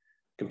Sciences,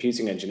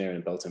 Computing, Engineering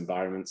and Built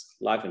Environment,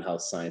 Life and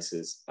Health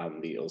Sciences,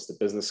 and the Ulster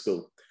Business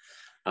School.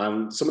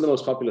 Some of the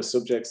most popular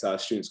subjects that our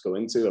students go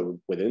into are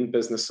within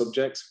business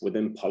subjects,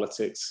 within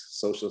politics,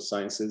 social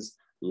sciences.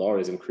 Law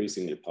is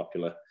increasingly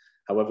popular.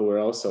 However, we're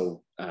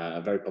also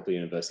a very popular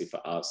university for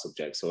art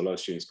subjects. So a lot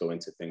of students go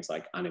into things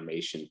like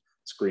animation,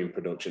 screen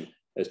production,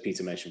 as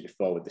Peter mentioned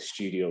before, with the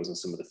studios and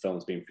some of the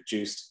films being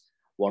produced.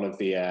 One of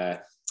the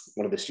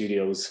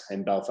studios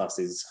in Belfast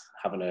is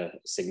having a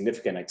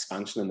significant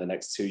expansion in the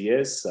next 2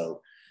 years.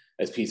 So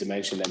as Peter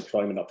mentioned,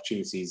 employment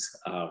opportunities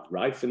are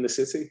rife in the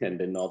city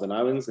and in Northern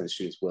Ireland, and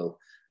students will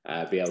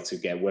be able to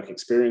get work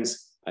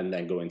experience and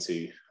then go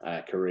into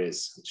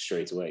careers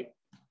straight away.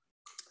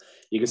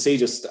 You can see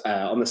just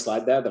on the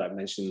slide there that I've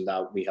mentioned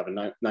that we have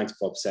a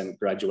 94%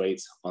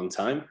 graduate on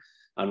time,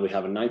 and we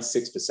have a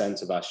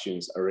 96% of our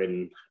students are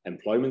in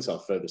employment or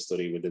further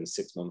study within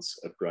 6 months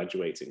of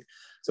graduating.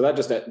 So that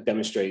just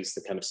demonstrates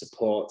the kind of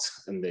support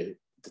and the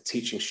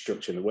teaching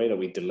structure and the way that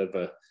we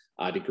deliver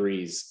our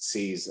degrees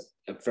sees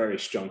a very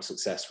strong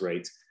success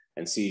rate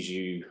and sees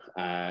you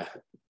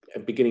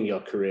beginning your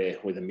career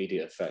with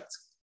immediate effect.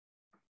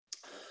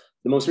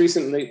 The most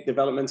recent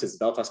development is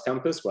the Belfast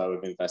campus, where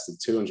we've invested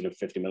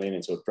 $250 million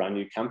into a brand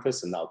new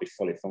campus, and that'll be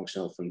fully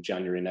functional from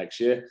January next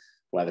year,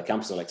 where the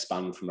campus will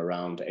expand from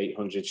around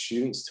 800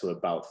 students to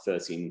about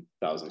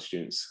 13,000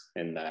 students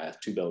in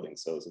 2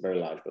 buildings. So it's a very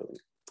large building.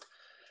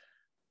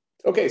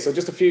 Okay, so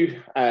just a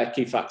few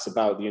key facts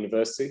about the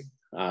university.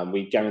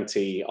 We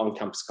guarantee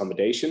on-campus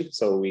accommodation.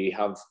 So we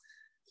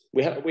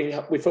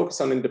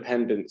focus on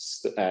independent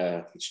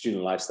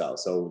student lifestyle.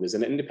 So there's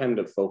an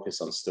independent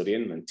focus on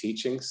studying and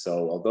teaching.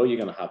 So although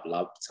you're going to have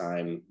lab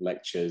time,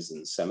 lectures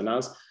and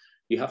seminars,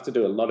 you have to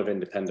do a lot of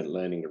independent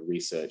learning and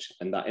research.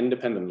 And that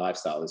independent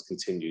lifestyle is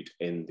continued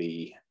in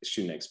the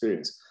student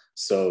experience.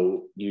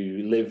 So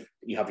you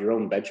have your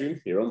own bedroom,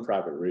 your own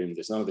private room.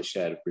 There's no other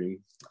shared room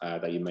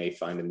that you may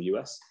find in the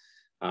US,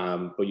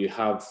 but you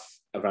have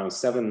around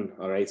 7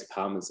 or 8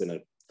 apartments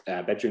in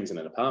bedrooms in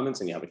an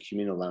apartment, and you have a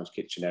communal lounge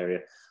kitchen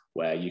area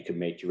where you can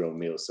make your own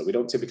meals. So we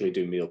don't typically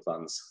do meal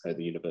plans at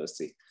the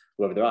university.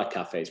 However, there are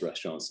cafes,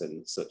 restaurants,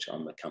 and such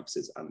on the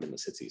campuses and in the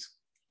cities.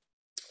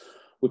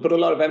 We put a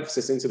lot of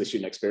emphasis into the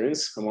student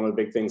experience, and one of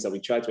the big things that we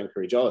try to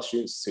encourage all our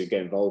students to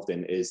get involved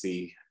in is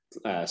the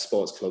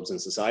sports clubs and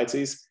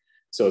societies.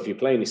 So if you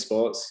play any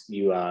sports,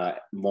 you are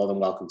more than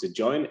welcome to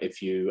join. If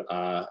you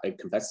are at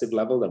competitive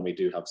level, then we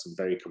do have some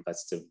very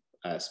competitive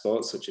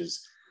sports, such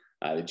as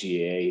the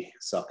GAA,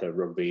 soccer,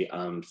 rugby,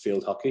 and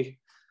field hockey.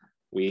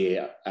 We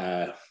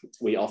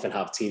often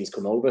have teams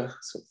come over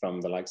from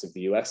the likes of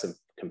the US and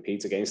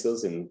compete against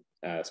us in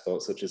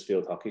sports such as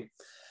field hockey.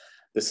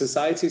 The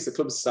societies, the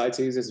club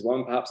societies is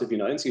one, perhaps if you're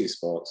not into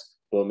sports,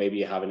 but maybe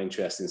you have an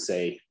interest in,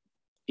 say,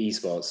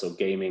 esports, so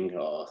gaming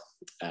or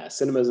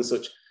cinemas and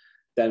such,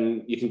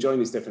 then you can join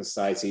these different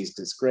societies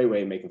because it's a great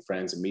way of making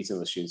friends and meeting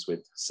other students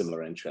with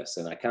similar interests.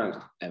 And I can't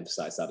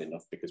emphasize that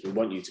enough because we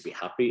want you to be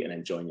happy and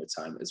enjoying your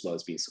time as well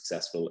as being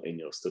successful in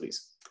your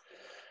studies.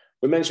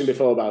 We mentioned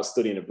before about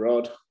studying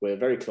abroad. We're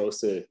very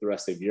close to the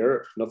rest of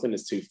Europe. Nothing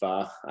is too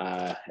far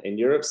in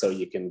Europe, so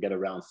you can get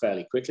around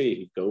fairly quickly. You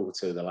can go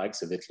to the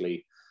likes of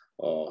Italy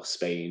or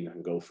Spain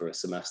and go for a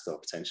semester or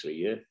potentially a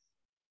year.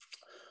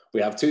 We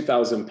have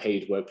 2,000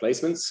 paid work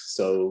placements.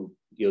 So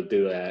you'll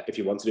do, if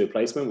you want to do a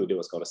placement, we do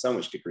what's called a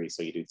sandwich degree.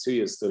 So you do 2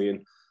 years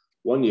studying,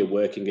 1 year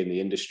working in the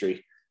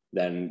industry,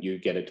 then you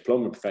get a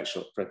diploma in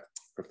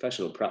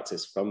professional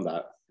practice from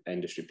that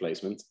industry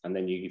placement. And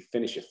then you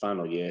finish your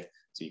final year.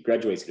 So you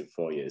graduated in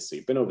 4 years. So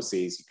you've been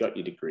overseas, you've got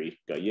your degree,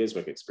 got a year's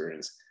work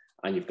experience,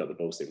 and you've got the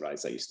boasting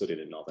rights that you studied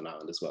in Northern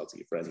Ireland as well to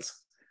your friends.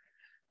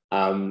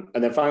 And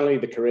then finally,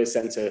 the Career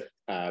Centre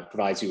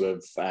provides you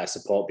with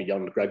support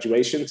beyond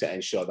graduation to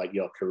ensure that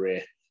your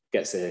career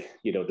gets the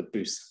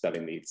boost that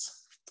it needs.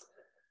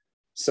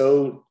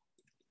 So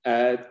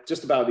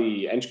just about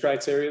the entry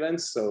criteria then.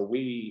 So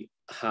we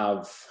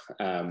have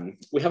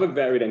a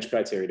varied entry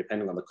criteria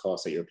depending on the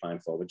course that you're applying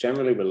for. But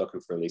generally, we're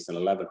looking for at least an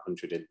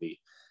 1100 in the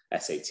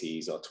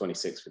SATs or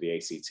 26 for the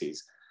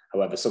ACTs.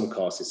 However, some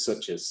courses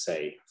such as,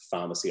 say,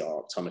 pharmacy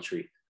or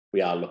optometry,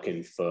 we are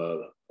looking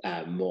for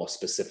more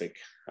specific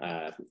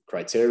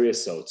criteria.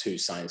 So 2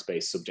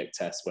 science-based subject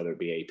tests, whether it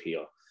be AP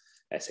or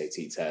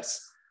SAT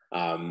tests,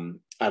 and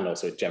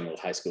also a general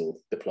high school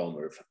diploma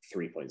of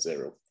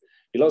 3.0.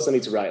 You'll also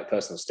need to write a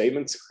personal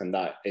statement, and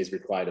that is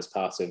required as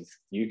part of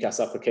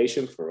UCAS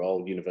application for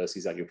all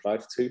universities that you apply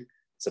to.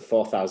 It's a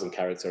 4,000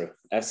 character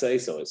essay,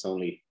 so it's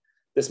only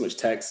this much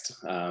text,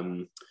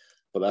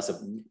 but that's a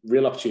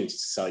real opportunity to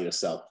sell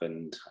yourself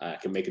and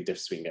can make a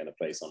difference between getting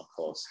a place on a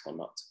course or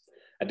not.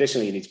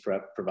 Additionally, you need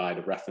to provide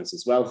a reference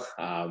as well,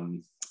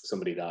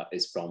 somebody that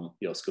is from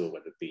your school,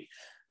 whether it be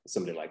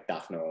somebody like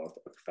Daphne or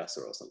a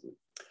professor or something.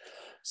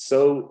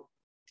 So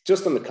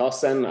just on the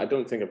cost then, I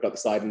don't think I've got the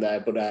slide in there,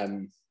 but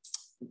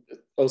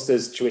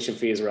Ulster's tuition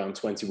fee is around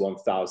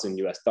 $21,000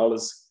 US,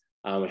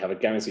 and we have a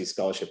guaranteed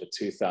scholarship of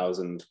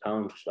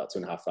 £2,000, which is about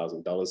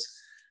 $2,500.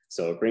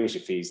 So it brings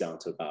your fees down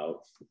to about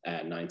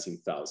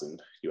 $19,000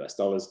 US.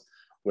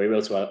 We're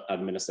able to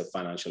administer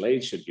financial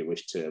aid should you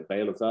wish to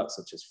avail of that,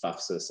 such as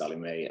FAFSA, Sally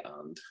Mae,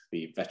 and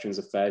the Veterans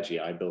Affairs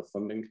GI Bill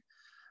funding.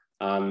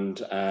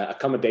 And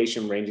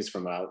accommodation ranges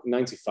from about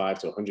 £95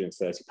 to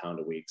 £130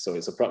 a week. So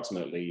it's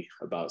approximately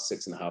about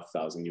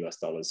 $6,500 US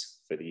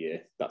for the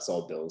year. That's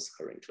all bills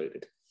are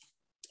included.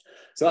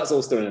 So that's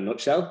Ulster in a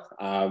nutshell.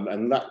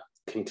 And that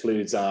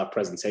concludes our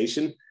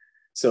presentation.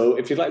 So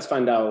if you'd like to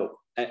find out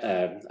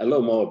a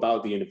little more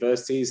about the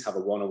universities, have a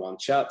one-on-one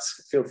chat,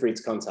 feel free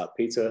to contact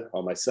Peter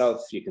or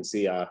myself. You can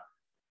see our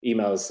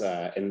emails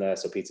in there.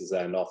 So Peter's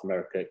North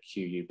America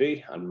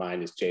QUB, and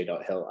mine is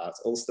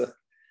j.hill@ulster.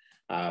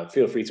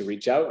 Feel free to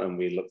reach out, and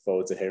we look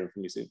forward to hearing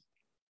from you soon.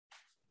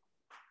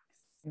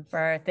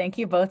 Super. Thank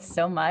you both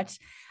so much.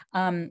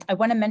 I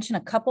want to mention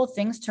a couple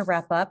things to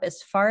wrap up.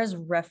 As far as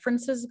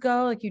references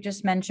go, like you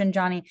just mentioned,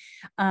 Johnny,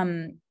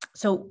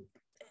 so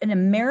an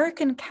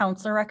American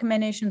counselor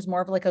recommendation is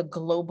more of like a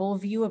global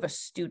view of a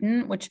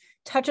student, which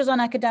touches on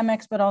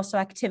academics, but also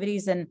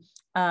activities and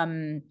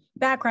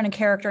background and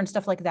character and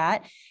stuff like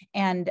that.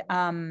 And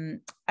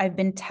I've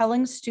been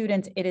telling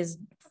students it is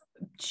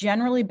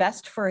generally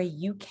best for a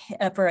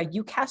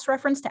UCAS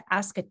reference to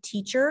ask a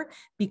teacher,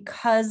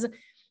 because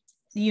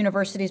the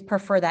universities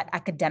prefer that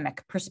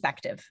academic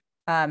perspective.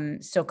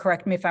 So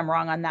correct me if I'm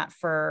wrong on that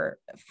for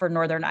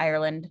Northern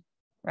Ireland,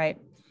 right?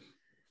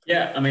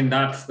 Yeah, I mean,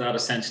 that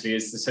essentially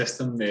is the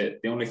system. The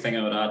only thing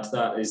I would add to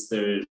that is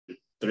there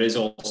is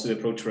also the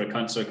approach where a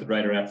counsellor could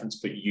write a reference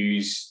but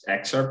use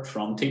excerpt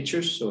from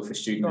teachers. So if a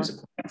student is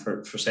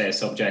applying for say a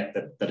subject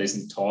that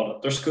isn't taught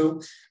at their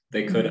school,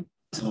 they could ask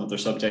some of their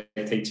subject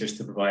teachers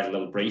to provide a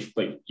little brief.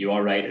 But you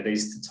are right, it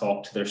is to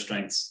talk to their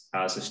strengths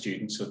as a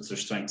student. So it's their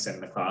strengths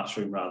in the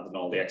classroom rather than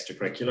all the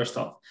extracurricular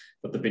stuff.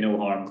 But there'd be no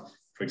harm,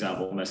 for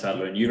example, Ms.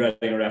 Adler, and you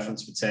writing a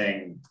reference but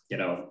saying, you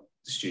know,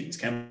 the student's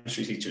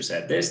chemistry teacher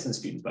said this, and the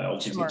student's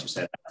biology teacher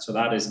said that. So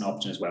that is an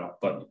option as well.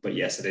 But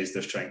yes, it is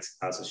their strength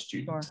as a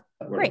student.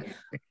 Great.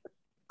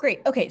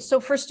 Great. Okay. So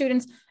for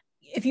students,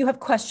 if you have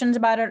questions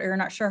about it or you're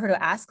not sure who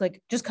to ask,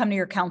 like just come to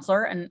your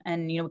counselor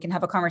and we can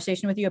have a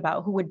conversation with you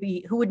about who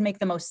would make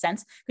the most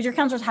sense, because your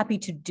counselor's happy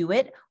to do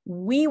it.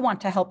 We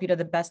want to help you to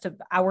the best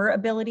of our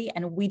ability,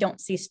 and we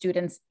don't see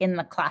students in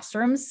the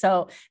classrooms.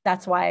 So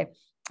that's why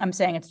I'm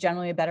saying it's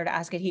generally better to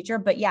ask a teacher.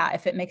 But yeah,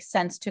 if it makes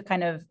sense to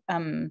kind of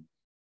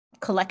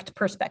collect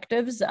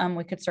perspectives,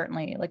 we could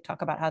certainly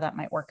talk about how that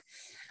might work.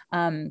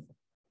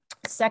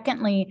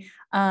 Secondly,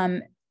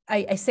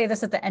 I say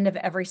this at the end of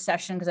every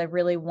session because I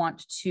really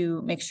want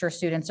to make sure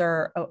students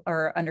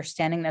are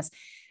understanding this.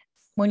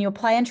 When you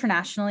apply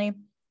internationally,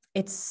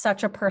 it's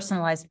such a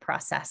personalized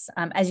process.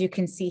 As you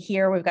can see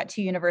here, we've got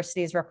 2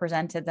 universities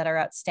represented that are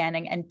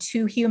outstanding, and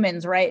 2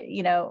 humans, right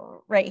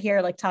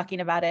here,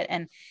 talking about it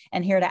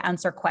and here to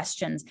answer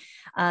questions.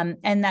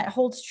 And that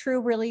holds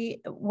true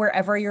really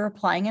wherever you're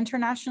applying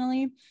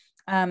internationally.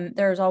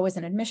 There's always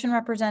an admission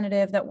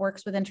representative that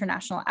works with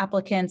international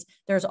applicants.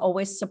 There's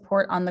always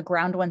support on the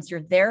ground once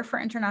you're there for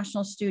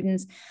international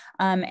students.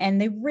 And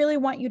they really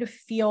want you to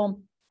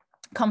feel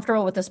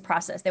comfortable with this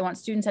process. They want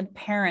students and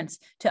parents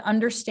to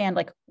understand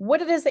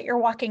what it is that you're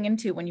walking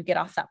into when you get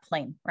off that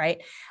plane,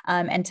 right?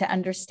 And to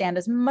understand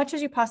as much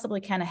as you possibly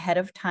can ahead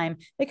of time,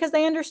 because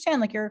they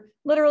understand you're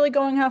literally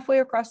going halfway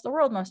across the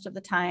world most of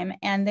the time,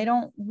 and they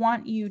don't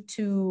want you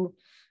to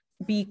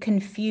be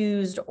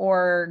confused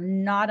or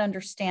not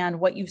understand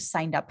what you've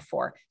signed up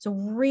for. So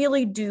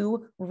really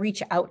do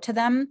reach out to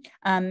them.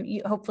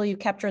 Hopefully you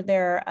captured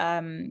their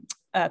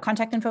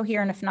contact info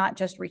here. And if not,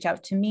 just reach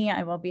out to me.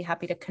 I will be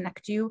happy to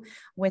connect you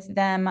with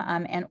them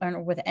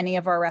and with any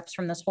of our reps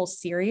from this whole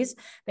series.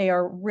 They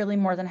are really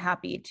more than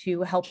happy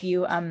to help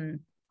you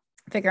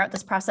figure out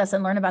this process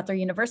and learn about their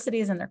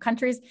universities and their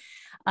countries.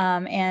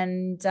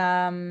 Yeah,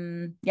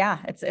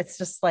 it's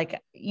just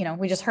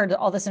we just heard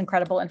all this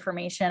incredible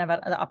information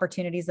about the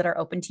opportunities that are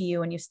open to you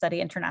when you study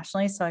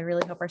internationally. So I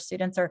really hope our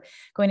students are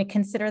going to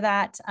consider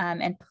that.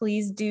 And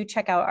please do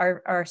check out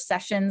our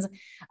sessions.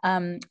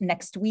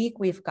 Next week,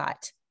 we've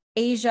got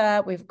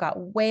Asia, we've got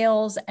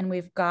Wales, and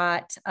we've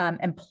got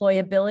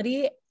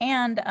employability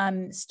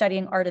and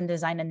studying art and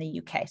design in the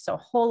UK. So a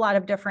whole lot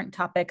of different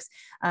topics.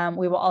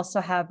 We will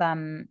also have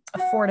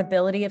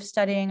affordability of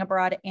studying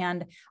abroad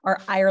and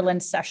our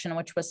Ireland session,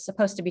 which was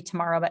supposed to be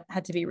tomorrow, but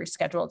had to be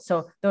rescheduled.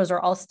 So those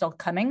are all still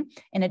coming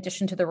in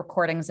addition to the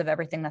recordings of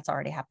everything that's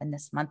already happened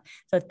this month.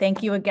 So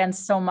thank you again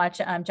so much,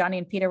 Johnny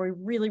and Peter. We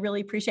really, really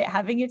appreciate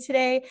having you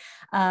today,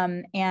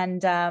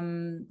 and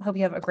hope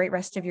you have a great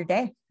rest of your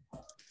day.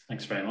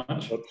 Thanks very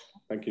much.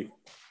 Thank you.